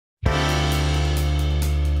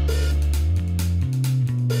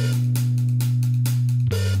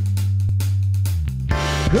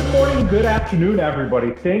Good morning, good afternoon,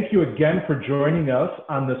 everybody. Thank you again for joining us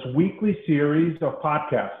on this weekly series of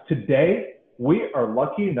podcasts. Today, we are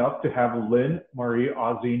lucky enough to have Lynn Marie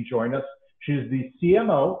Auzenne join us. She is the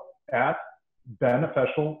CMO at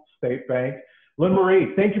Beneficial State Bank. Lynn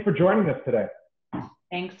Marie, thank you for joining us today.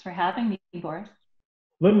 Thanks for having me, Boris.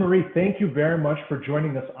 Lynn Marie, thank you very much for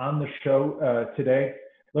joining us on the show today.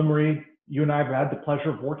 Lynn Marie, you and I have had the pleasure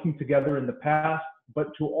of working together in the past.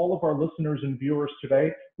 But to all of our listeners and viewers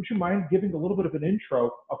today, would you mind giving a little bit of an intro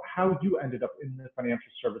of how you ended up in the financial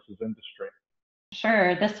services industry?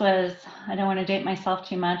 Sure. This was, I don't want to date myself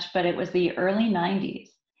too much, but it was the early 90s.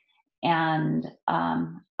 And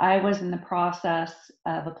I was in the process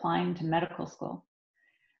of applying to medical school.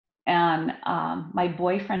 And my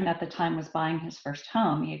boyfriend at the time was buying his first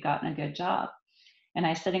home. He had gotten a good job. And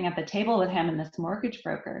I was sitting at the table with him and this mortgage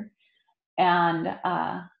broker. And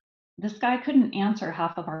this guy couldn't answer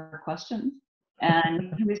half of our questions.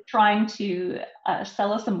 And he was trying to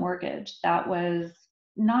sell us a mortgage that was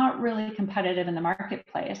not really competitive in the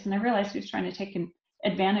marketplace. And I realized he was trying to take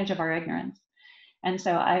advantage of our ignorance. And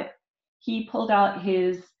so he pulled out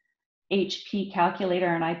his HP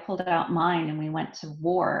calculator and I pulled out mine, and we went to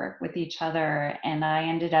war with each other. And I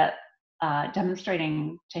ended up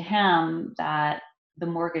demonstrating to him that the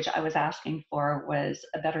mortgage I was asking for was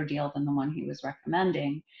a better deal than the one he was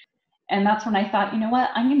recommending. And that's when I thought, you know what,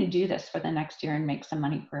 I'm going to do this for the next year and make some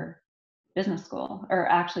money for business school, or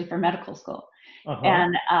actually for medical school.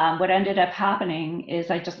 And what ended up happening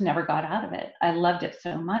is I just never got out of it. I loved it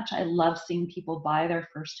so much. I love seeing people buy their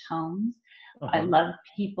first homes. I love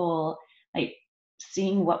people like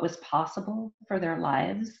seeing what was possible for their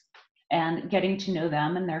lives and getting to know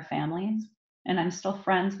them and their families. And I'm still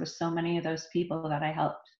friends with so many of those people that I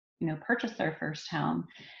helped, purchase their first home.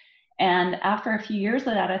 And after a few years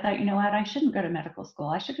of that, I thought, you know what, I shouldn't go to medical school.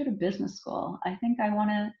 I should go to business school. I think I want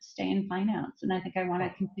to stay in finance. And I think I want to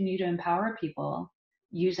continue to empower people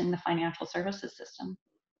using the financial services system.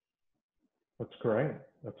 That's great.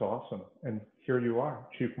 That's awesome. And here you are,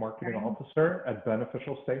 Chief Marketing Officer at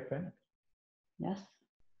Beneficial State Bank. Yes.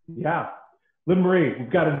 Yeah. Lynn Marie,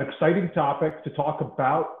 we've got an exciting topic to talk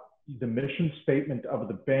about the mission statement of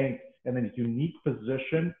the bank and the unique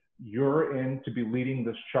position you're in to be leading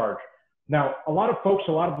this charge. Now, a lot of folks,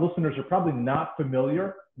 a lot of listeners are probably not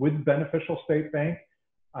familiar with Beneficial State Bank.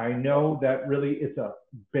 I know that really it's a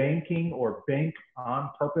banking or bank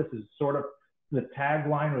on purpose is sort of the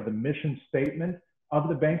tagline or the mission statement of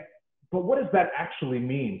the bank. But what does that actually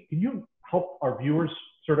mean? Can you help our viewers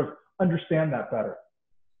sort of understand that better?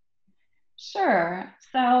 Sure.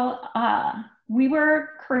 So we were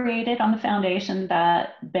created on the foundation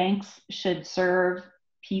that banks should serve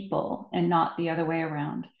people and not the other way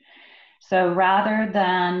around. So rather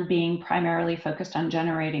than being primarily focused on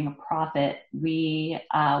generating a profit, we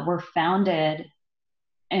were founded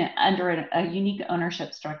under a unique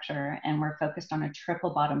ownership structure, and we're focused on a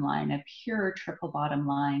triple bottom line, a pure triple bottom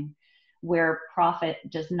line, where profit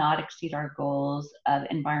does not exceed our goals of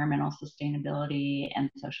environmental sustainability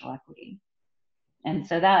and social equity. And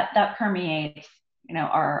so that permeates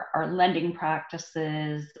our lending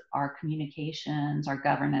practices, our communications, our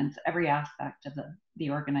governance, every aspect of the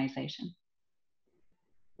organization.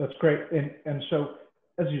 That's great. And so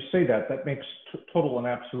as you say that makes total and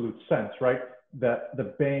absolute sense, right? That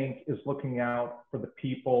the bank is looking out for the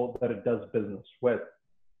people that it does business with.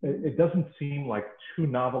 It doesn't seem like too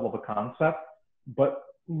novel of a concept, but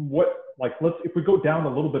if we go down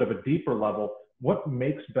a little bit of a deeper level, what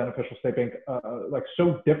makes Beneficial State Bank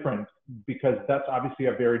so different? Because that's obviously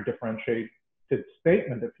a very differentiated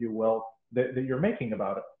statement, if you will, that you're making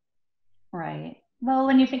about it. Right. Well,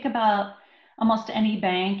 when you think about almost any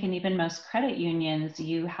bank and even most credit unions,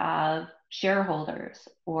 you have shareholders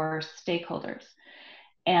or stakeholders,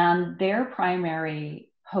 and their primary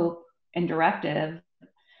hope and directive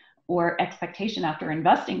or expectation after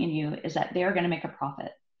investing in you is that they're going to make a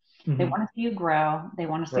profit. Mm-hmm. They want to see you grow. They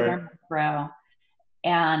want to see their money grow.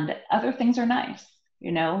 And other things are nice,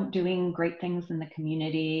 doing great things in the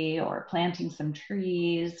community or planting some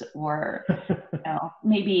trees or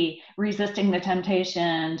maybe resisting the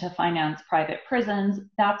temptation to finance private prisons.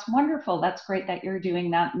 That's wonderful. That's great that you're doing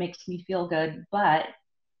that. Makes me feel good. But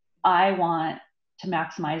I want to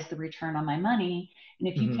maximize the return on my money. And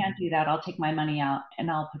if you can't do that, I'll take my money out and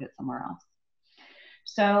I'll put it somewhere else.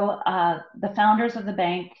 So the founders of the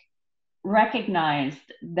bank recognized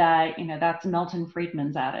that, that's Milton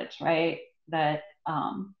Friedman's adage, right? That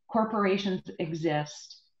corporations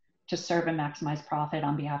exist to serve and maximize profit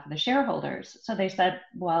on behalf of the shareholders. So they said,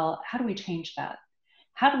 well, how do we change that?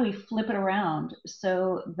 How do we flip it around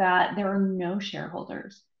so that there are no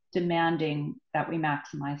shareholders demanding that we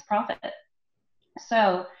maximize profit.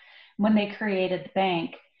 So when they created the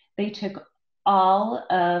bank, they took all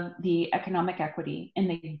of the economic equity and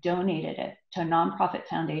they donated it to a nonprofit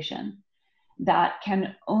foundation that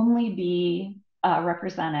can only be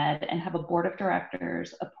represented and have a board of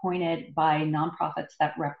directors appointed by nonprofits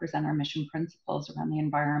that represent our mission principles around the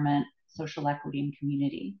environment, social equity, and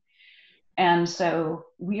community. And so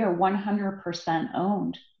we are 100%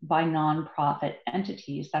 owned by nonprofit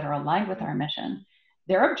entities that are aligned with our mission.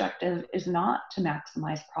 Their objective is not to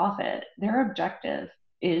maximize profit. Their objective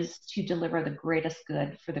is to deliver the greatest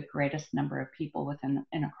good for the greatest number of people within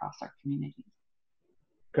and across our communities.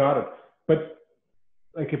 Got it. But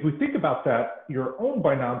like, if we think about that, you're owned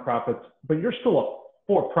by nonprofits, but you're still a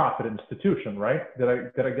for-profit institution, right? Did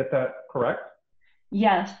I get that correct?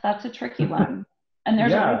 Yes, that's a tricky one. And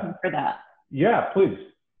there's a reason for that. Yeah, please.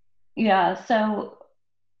 Yeah, so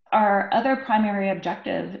our other primary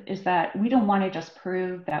objective is that we don't want to just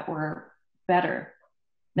prove that we're better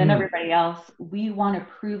than everybody else. We want to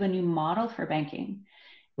prove a new model for banking.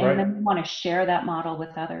 And then we want to share that model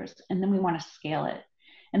with others. And then we want to scale it.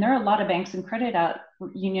 And there are a lot of banks and credit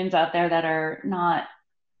unions out there that are not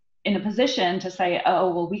in a position to say,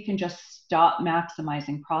 oh, well, we can just stop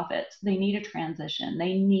maximizing profits. They need a transition.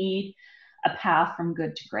 They need a path from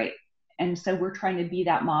good to great. And so we're trying to be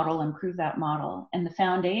that model, improve that model. And the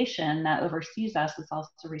foundation that oversees us is also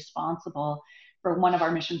responsible for one of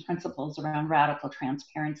our mission principles around radical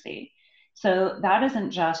transparency. So that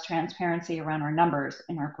isn't just transparency around our numbers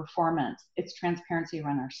and our performance. It's transparency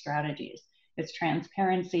around our strategies. It's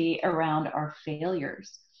transparency around our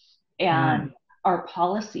failures and our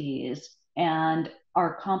policies and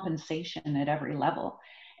our compensation at every level.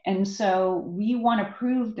 And so we want to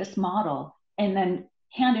prove this model and then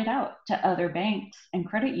hand it out to other banks and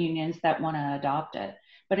credit unions that want to adopt it.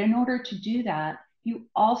 But in order to do that, you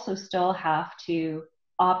also still have to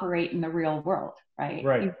operate in the real world, right?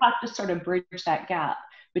 You have to sort of bridge that gap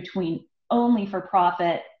between only for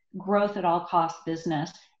profit, growth at all costs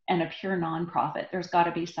business, and a pure nonprofit. There's got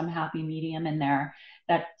to be some happy medium in there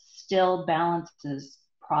that still balances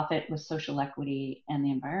profit with social equity and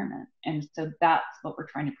the environment. And so that's what we're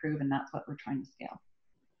trying to prove, and that's what we're trying to scale.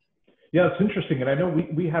 Yeah, it's interesting. And I know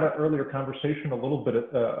we had an earlier conversation a little bit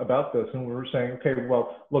about this, and we were saying, okay,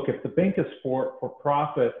 well, look, if the bank is for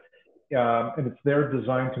profit and it's there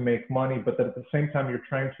designed to make money, but that at the same time you're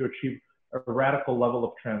trying to achieve a radical level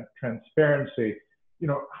of transparency, you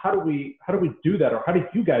know, how do we do that, or how do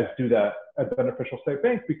you guys do that at Beneficial State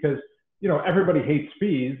Bank? Because, you know, everybody hates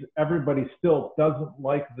fees. Everybody still doesn't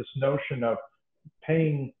like this notion of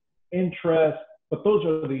paying interest, but those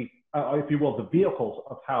are the if you will, the vehicles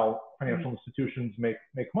of how financial institutions make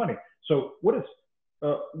money. So what is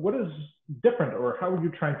different, or how are you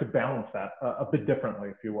trying to balance that a bit differently,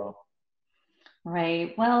 if you will?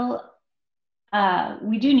 Right. Well,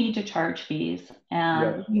 we do need to charge fees,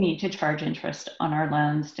 and we need to charge interest on our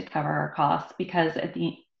loans to cover our costs, because at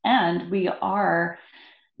the end, we are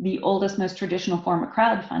the oldest, most traditional form of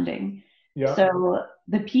crowdfunding. So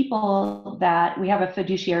the people that we have a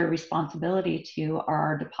fiduciary responsibility to are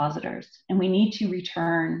our depositors, and we need to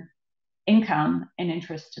return income and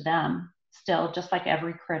interest to them still, just like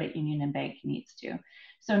every credit union and bank needs to.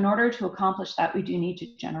 So in order to accomplish that, we do need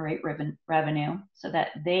to generate revenue so that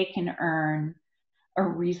they can earn a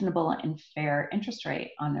reasonable and fair interest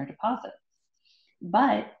rate on their deposits.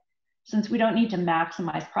 But since we don't need to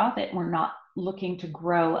maximize profit, we're not looking to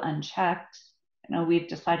grow unchecked. You know, we've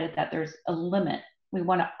decided that there's a limit. We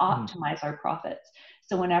want to optimize our profits.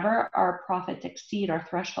 So whenever our profits exceed our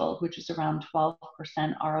threshold, which is around 12%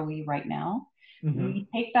 ROE right now, we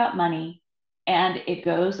take that money and it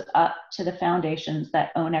goes up to the foundations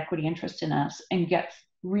that own equity interest in us and gets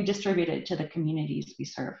redistributed to the communities we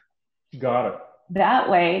serve. Got it. That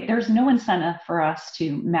way, there's no incentive for us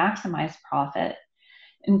to maximize profit.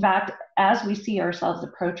 In fact, as we see ourselves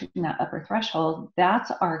approaching that upper threshold,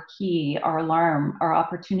 that's our key, our alarm, our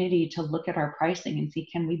opportunity to look at our pricing and see,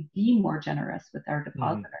 can we be more generous with our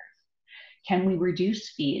depositors? Can we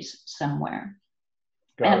reduce fees somewhere?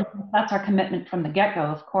 And that's our commitment from the get-go,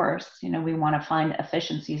 of course. You know, we want to find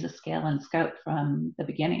efficiencies of scale and scope from the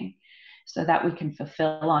beginning so that we can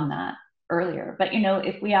fulfill on that earlier. But, you know,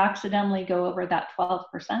 if we accidentally go over that 12%,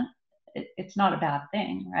 it's not a bad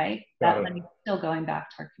thing, right? That money's still going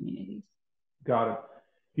back to our communities. Got it.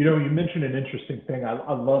 You know, you mentioned an interesting thing.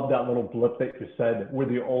 I love that little blip that you said, we're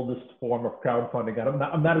the oldest form of crowdfunding.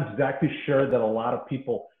 I'm not exactly sure that a lot of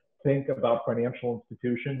people think about financial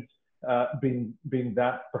institutions being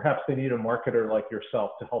that. Perhaps they need a marketer like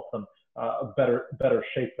yourself to help them better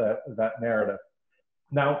shape that narrative.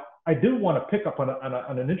 Now, I do want to pick up on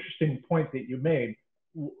an interesting point that you made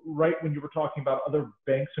right when you were talking about other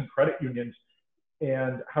banks and credit unions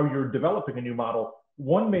and how you're developing a new model.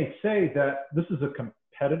 One may say that this is a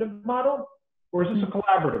competitive model, or is this a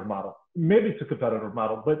collaborative model? Maybe it's a competitive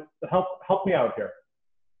model, but help me out here.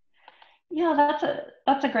 Yeah,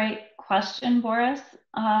 that's a great question, Boris.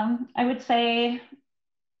 I would say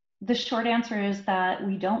the short answer is that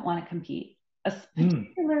we don't want to compete,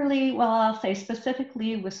 particularly, well, I'll say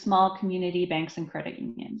specifically with small community banks and credit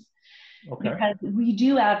unions, because we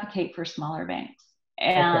do advocate for smaller banks.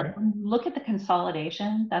 And look at the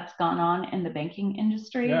consolidation that's gone on in the banking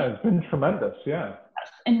industry. Yeah, it's been tremendous. Yeah.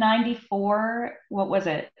 In 94, what was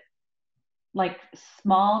it? Like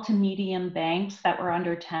small to medium banks that were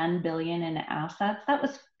under 10 billion in assets, that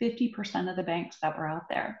was 50% of the banks that were out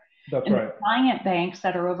there. That's and right. The giant banks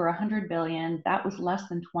that are over 100 billion, that was less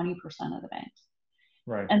than 20% of the banks.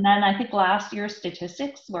 Right. And then I think last year's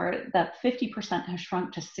statistics were that 50% has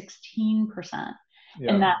shrunk to 16%.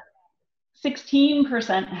 Yeah. And that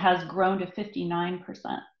 16% has grown to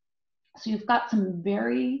 59%. So you've got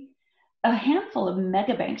a handful of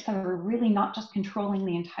mega banks that are really not just controlling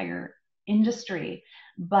the entire industry,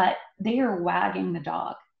 but they are wagging the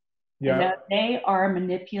dog. Yeah. They are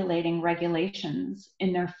manipulating regulations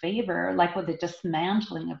in their favor, like with the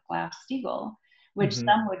dismantling of Glass-Steagall, which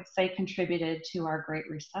some would say contributed to our Great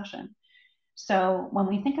Recession. So when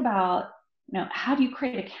we think about, how do you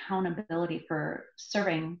create accountability for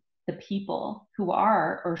serving the people who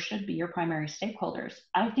are or should be your primary stakeholders?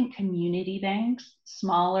 I think community banks,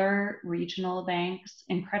 smaller regional banks,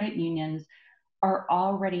 and credit unions are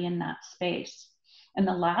already in that space. And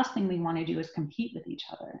the last thing we want to do is compete with each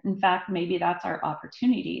other. In fact, maybe that's our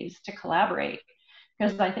opportunities to collaborate.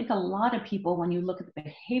 Because I think a lot of people, when you look at the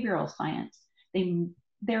behavioral science,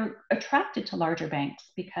 they're attracted to larger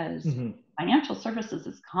banks because financial services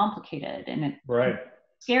is complicated and it's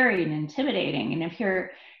scary and intimidating. And if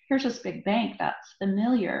here's this big bank that's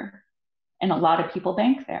familiar, and a lot of people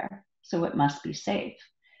bank there, so it must be safe.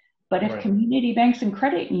 But if community banks and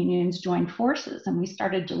credit unions joined forces and we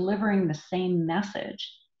started delivering the same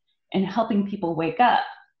message and helping people wake up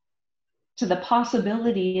to the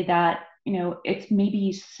possibility that, it's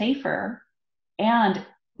maybe safer and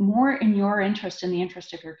more in your interest, in the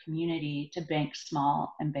interest of your community, to bank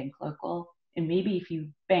small and bank local. And maybe if you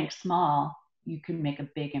bank small, you can make a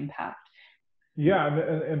big impact. Yeah,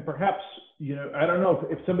 and perhaps, I don't know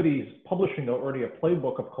if somebody's publishing already a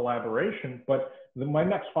playbook of collaboration, but my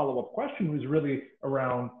next follow-up question was really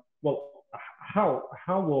around, well, how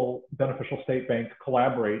will Beneficial State Bank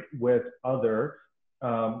collaborate with other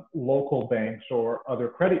local banks or other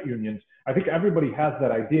credit unions? I think everybody has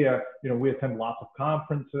that idea. We attend lots of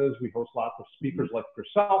conferences, we host lots of speakers like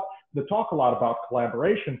yourself that talk a lot about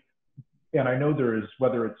collaboration. And I know there is,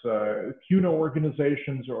 whether it's CUNA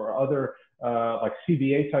organizations or other like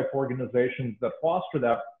CBA type organizations that foster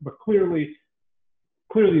that, but clearly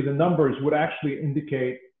the numbers would actually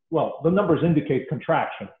indicate, the numbers indicate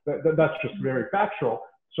contraction. That's just very factual.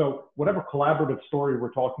 So whatever collaborative story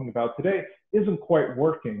we're talking about today isn't quite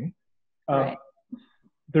working.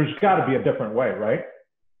 There's got to be a different way, right?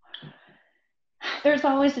 There's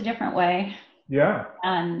always a different way. Yeah.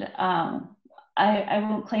 And I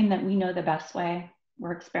won't claim that we know the best way.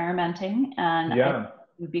 We're experimenting, and it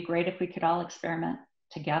would be great if we could all experiment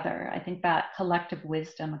together. I think that collective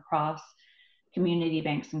wisdom across community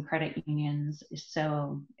banks and credit unions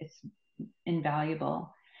it's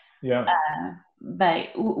invaluable. Yeah. But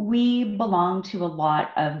we belong to a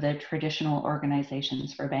lot of the traditional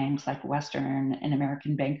organizations for banks, like Western and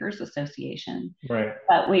American Bankers Association. Right.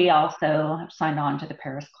 But we also have signed on to the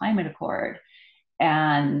Paris Climate Accord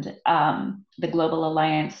and the Global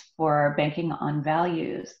Alliance for Banking on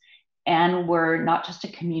Values. And we're not just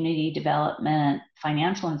a community development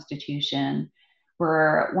financial institution.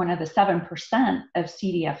 We're one of the 7% of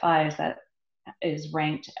CDFIs that is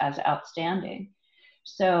ranked as outstanding.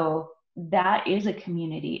 So that is a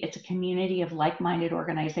community. It's a community of like-minded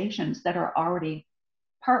organizations that are already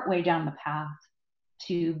partway down the path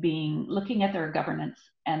to looking at their governance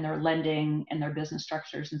and their lending and their business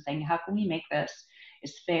structures and saying, how can we make this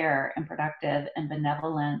as fair and productive and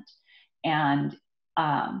benevolent and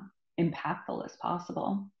impactful as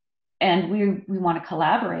possible? And we want to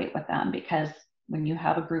collaborate with them, because when you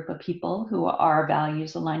have a group of people who are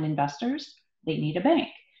values-aligned investors, they need a bank.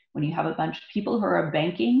 When you have a bunch of people who are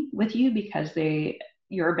banking with you because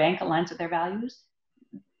your bank aligns with their values,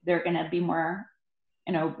 they're going to be more,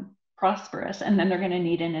 prosperous, and then they're going to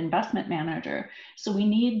need an investment manager. So we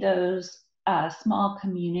need those small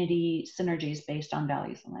community synergies based on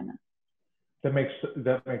values alignment. That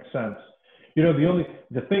makes sense.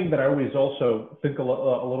 The thing that I always also think a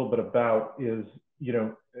little bit about is,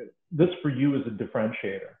 this for you is a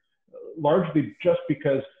differentiator, largely just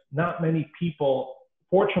because not many people,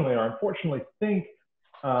 fortunately or unfortunately, think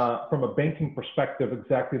from a banking perspective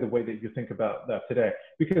exactly the way that you think about that today.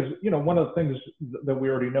 Because, one of the things that we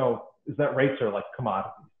already know is that rates are like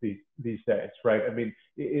commodities these days, right? I mean,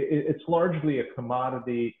 it's largely a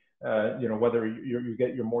commodity, whether you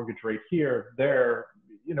get your mortgage rate here, there,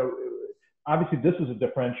 obviously this is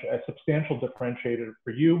a substantial differentiator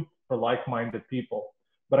for you, for like-minded people.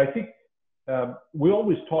 But I think we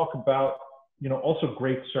always talk about, also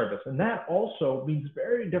great service. And that also means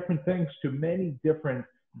very different things to many different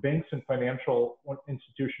banks and financial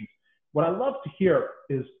institutions. What I love to hear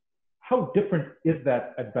is, how different is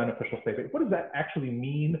that at Beneficial State? What does that actually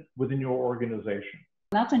mean within your organization?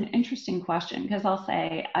 That's an interesting question, because I'll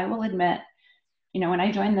say, I will admit, when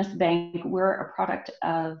I joined this bank, we're a product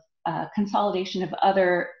of consolidation of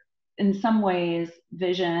other, in some ways,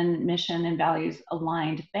 vision, mission, and values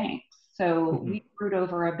aligned banks. So we grew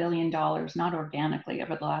over $1 billion, not organically,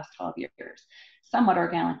 over the last 12 years, somewhat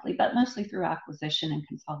organically, but mostly through acquisition and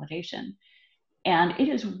consolidation. And it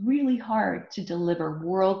is really hard to deliver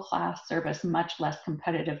world-class service, much less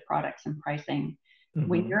competitive products and pricing,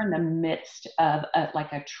 when you're in the midst of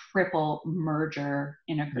a triple merger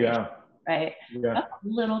integration, right? Yeah. That's a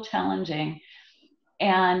little challenging.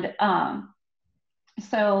 And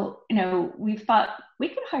so, we've thought we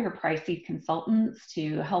could hire pricey consultants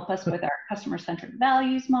to help us with our customer-centric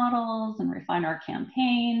values models and refine our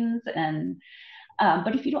campaigns. And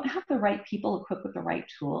but if you don't have the right people equipped with the right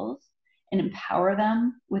tools and empower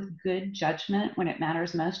them with good judgment when it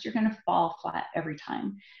matters most, you're going to fall flat every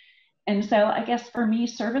time. And so I guess for me,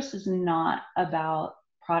 service is not about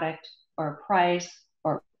product or price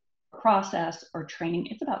or process or training.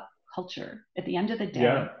 It's about culture. At the end of the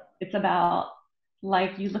day, it's about,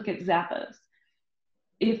 like, you look at Zappos.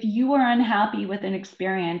 If you are unhappy with an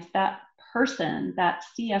experience, that person, that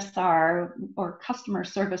CSR or customer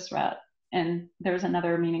service rep, and there's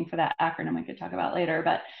another meaning for that acronym we could talk about later,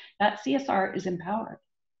 but that CSR is empowered.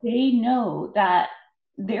 They know that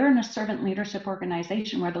they're in a servant leadership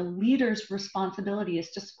organization where the leader's responsibility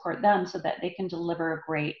is to support them so that they can deliver a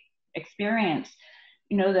great experience.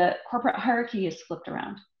 The corporate hierarchy is flipped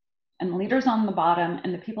around, and the leaders on the bottom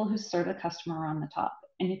and the people who serve the customer are on the top.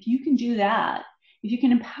 And if you can do that, if you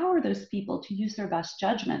can empower those people to use their best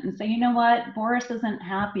judgment and say, you know what, Boris isn't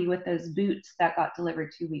happy with those boots that got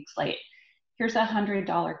delivered 2 weeks late. Here's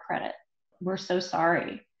 $100 credit. We're so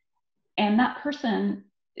sorry. And that person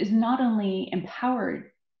is not only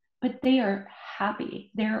empowered, but they are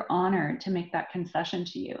happy. They're honored to make that concession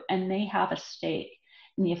to you. And they have a stake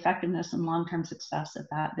in the effectiveness and long-term success of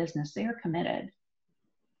that business. They are committed.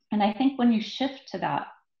 And I think when you shift to that,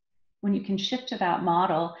 when you can shift to that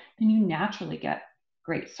model, then you naturally get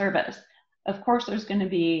great service. Of course, there's going to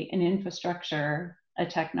be an infrastructure, a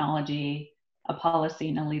technology, a policy,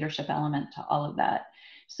 and a leadership element to all of that.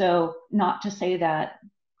 So not to say that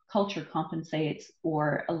culture compensates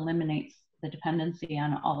or eliminates the dependency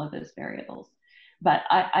on all of those variables. But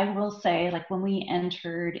I will say, like, when we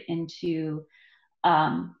entered into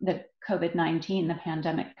the COVID-19, the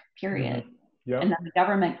pandemic period, and then the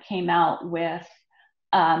government came out with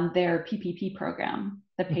their PPP program,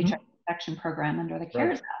 the Paycheck Protection Program under the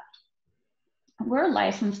CARES Act. We're a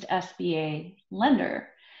licensed SBA lender,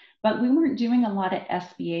 but we weren't doing a lot of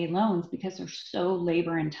SBA loans because they're so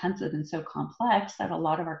labor intensive and so complex that a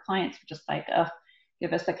lot of our clients were just like, oh,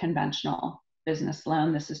 give us a conventional business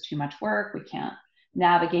loan. This is too much work. We can't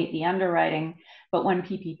navigate the underwriting. But when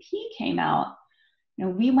PPP came out,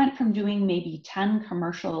 we went from doing maybe 10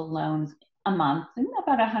 commercial loans a month and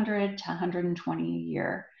about 100 to 120 a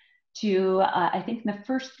year to, I think in the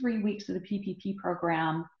first 3 weeks of the PPP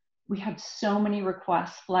program, we had so many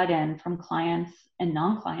requests flood in from clients and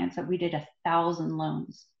non-clients that we did 1,000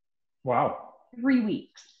 loans. Wow. 3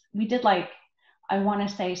 weeks. We did, like, I want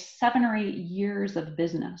to say 7 or 8 years of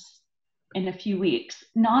business in a few weeks.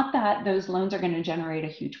 Not that those loans are going to generate a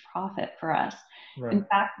huge profit for us. Right. In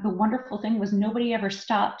fact, the wonderful thing was nobody ever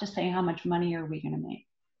stopped to say, how much money are we going to make?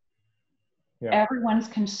 Yeah. Everyone's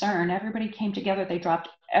concerned. Everybody came together. They dropped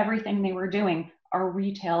everything they were doing. Our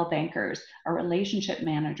retail bankers, our relationship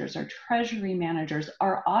managers, our treasury managers,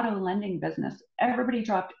 our auto lending business. Everybody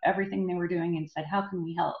dropped everything they were doing and said, how can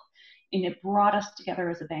we help? And it brought us together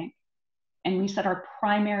as a bank. And we said our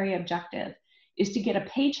primary objective is to get a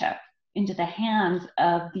paycheck into the hands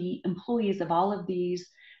of the employees of all of these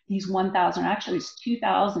 1,000, actually it's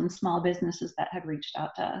 2,000 small businesses that had reached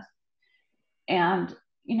out to us. And,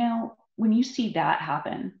 when you see that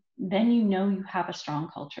happen, then you know you have a strong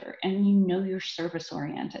culture and you know you're service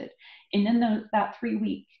oriented. And in that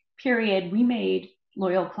 3-week period, we made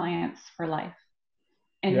loyal clients for life.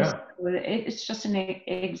 And Yeah. so it's just an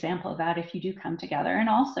example of that if you do come together. And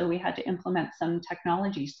also we had to implement some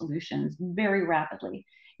technology solutions very rapidly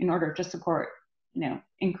in order to support,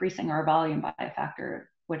 increasing our volume by a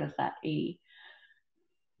factor, what is that, 80?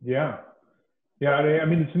 Yeah. Yeah, I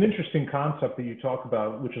mean, it's an interesting concept that you talk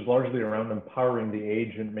about, which is largely around empowering the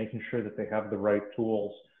agent, making sure that they have the right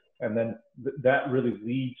tools. And then that really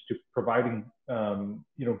leads to providing,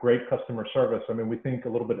 great customer service. I mean, we think a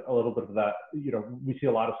little bit of that, we see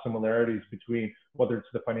a lot of similarities between whether it's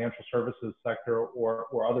the financial services sector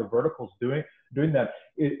or other verticals doing that.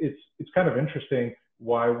 It's kind of interesting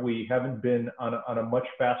why we haven't been on a much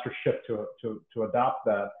faster shift to adopt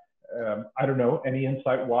that. I don't know, any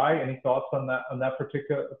insight why, any thoughts on that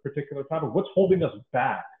particular topic? What's holding us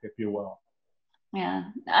back, if you will? Yeah,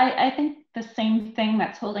 I think the same thing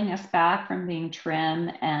that's holding us back from being trim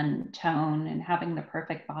and tone and having the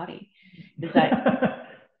perfect body is that,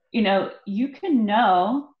 you can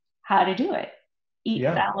know how to do it, eat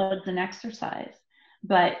salads and exercise,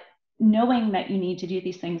 but knowing that you need to do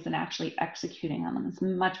these things and actually executing on them is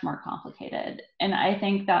much more complicated. And I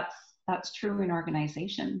think that's true in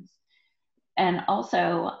organizations. And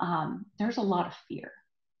also, there's a lot of fear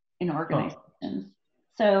in organizations.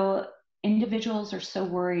 So individuals are so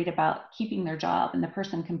worried about keeping their job, and the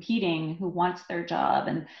person competing who wants their job,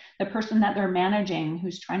 and the person that they're managing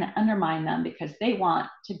who's trying to undermine them because they want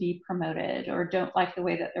to be promoted or don't like the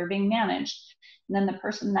way that they're being managed. And then the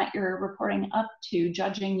person that you're reporting up to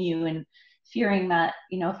judging you and fearing that,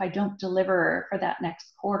 if I don't deliver for that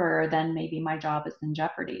next quarter, then maybe my job is in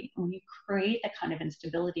jeopardy. When you create that kind of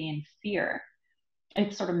instability and fear,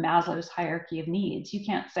 it's sort of Maslow's hierarchy of needs. You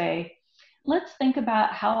can't say, let's think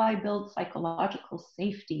about how I build psychological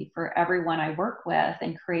safety for everyone I work with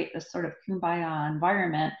and create this sort of kumbaya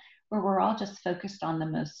environment where we're all just focused on the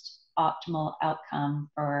most optimal outcome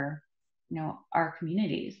for, our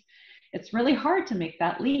communities. It's really hard to make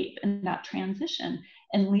that leap and that transition.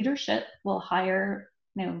 And leadership will hire,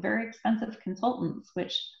 very expensive consultants,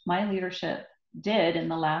 which my leadership did in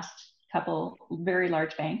the last couple very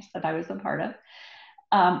large banks that I was a part of.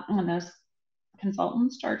 And those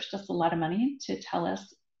consultants charged us a lot of money to tell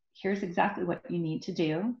us, here's exactly what you need to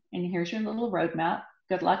do, and here's your little roadmap.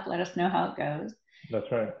 Good luck. Let us know how it goes.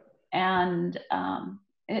 That's right. And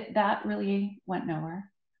that really went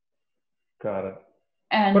nowhere. Got it.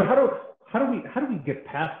 And but how do we get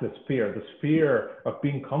past this fear of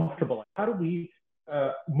being comfortable? How do we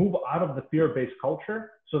move out of the fear-based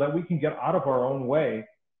culture so that we can get out of our own way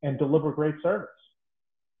and deliver great service?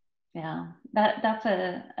 Yeah, that's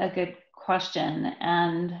a good question.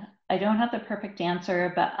 And I don't have the perfect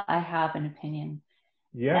answer, but I have an opinion.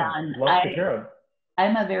 Yeah, love to hear it.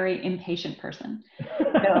 I'm a very impatient person.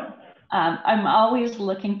 So I'm always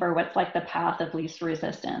looking for what's like the path of least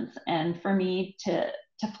resistance. And for me to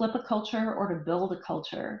flip a culture or to build a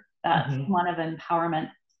culture that's one of empowerment,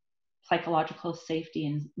 psychological safety,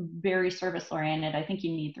 and very service oriented, I think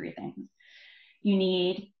you need 3 things. You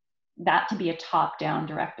need that to be a top-down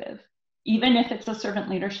directive. Even if it's a servant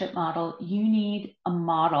leadership model, you need a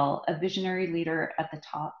model, a visionary leader at the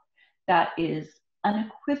top that is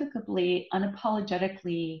unequivocally,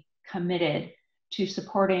 unapologetically committed to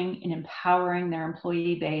supporting and empowering their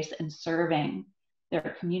employee base and serving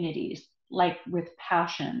their communities, like with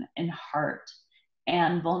passion and heart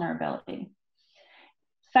and vulnerability.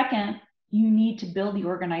 Second, you need to build the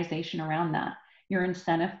organization around that. Your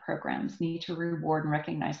incentive programs need to reward and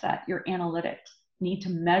recognize that. Your analytics need to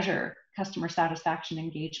measure customer satisfaction,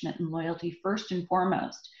 engagement, and loyalty first and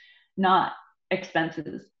foremost, not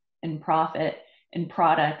expenses and profit and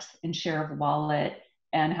products and share of wallet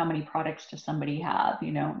and how many products does somebody have,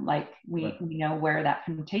 we know where that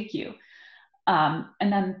can take you. And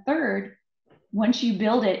then third, once you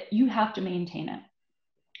build it, you have to maintain it.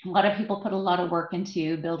 A lot of people put a lot of work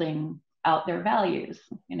into building out their values.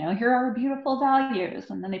 Here are our beautiful values.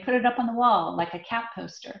 And then they put it up on the wall like a cat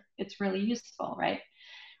poster. It's really useful, right?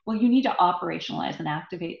 Well, you need to operationalize and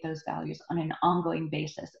activate those values on an ongoing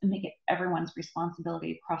basis and make it everyone's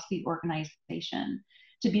responsibility across the organization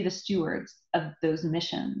to be the stewards of those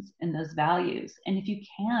missions and those values. And if you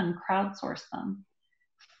can, crowdsource them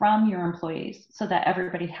from your employees so that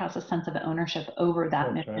everybody has a sense of ownership over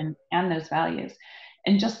that mission and those values.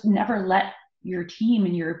 And just never let your team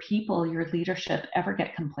and your people, your leadership ever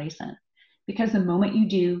get complacent. Because the moment you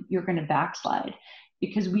do, you're going to backslide.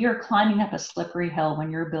 Because we are climbing up a slippery hill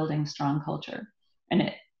when you're building strong culture.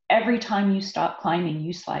 And every time you stop climbing,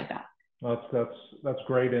 you slide back. That's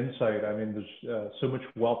great insight. I mean, there's so much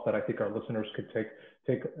wealth that I think our listeners could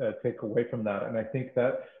take away from that. And I think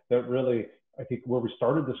that really, I think where we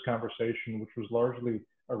started this conversation, which was largely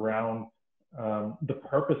around the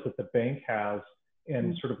purpose that the bank has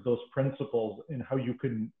and sort of those principles and how you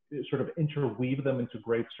can sort of interweave them into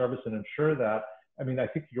great service and ensure that. I mean, I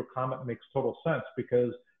think your comment makes total sense,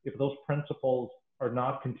 because if those principles are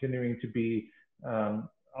not continuing to be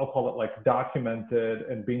I'll call it like documented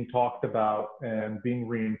and being talked about and being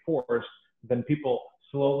reinforced, then people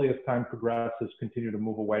slowly, as time progresses, continue to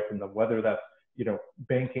move away from them, whether that's, you know,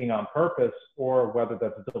 banking on purpose or whether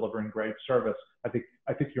that's delivering great service. I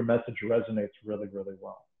think your message resonates really, really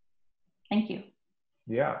well. Thank you.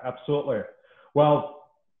 Yeah, absolutely. Well,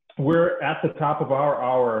 we're at the top of our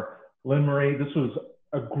hour. Lynn Marie, this was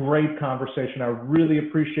a great conversation. I really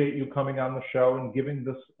appreciate you coming on the show and giving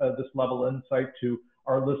this level of insight to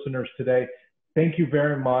our listeners today. Thank you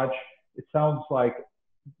very much. It sounds like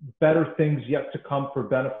better things yet to come for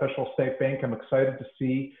Beneficial State Bank. I'm excited to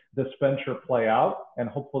see this venture play out, and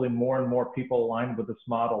hopefully more and more people align with this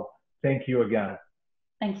model. Thank you again.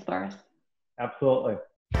 Thanks, Boris. Absolutely.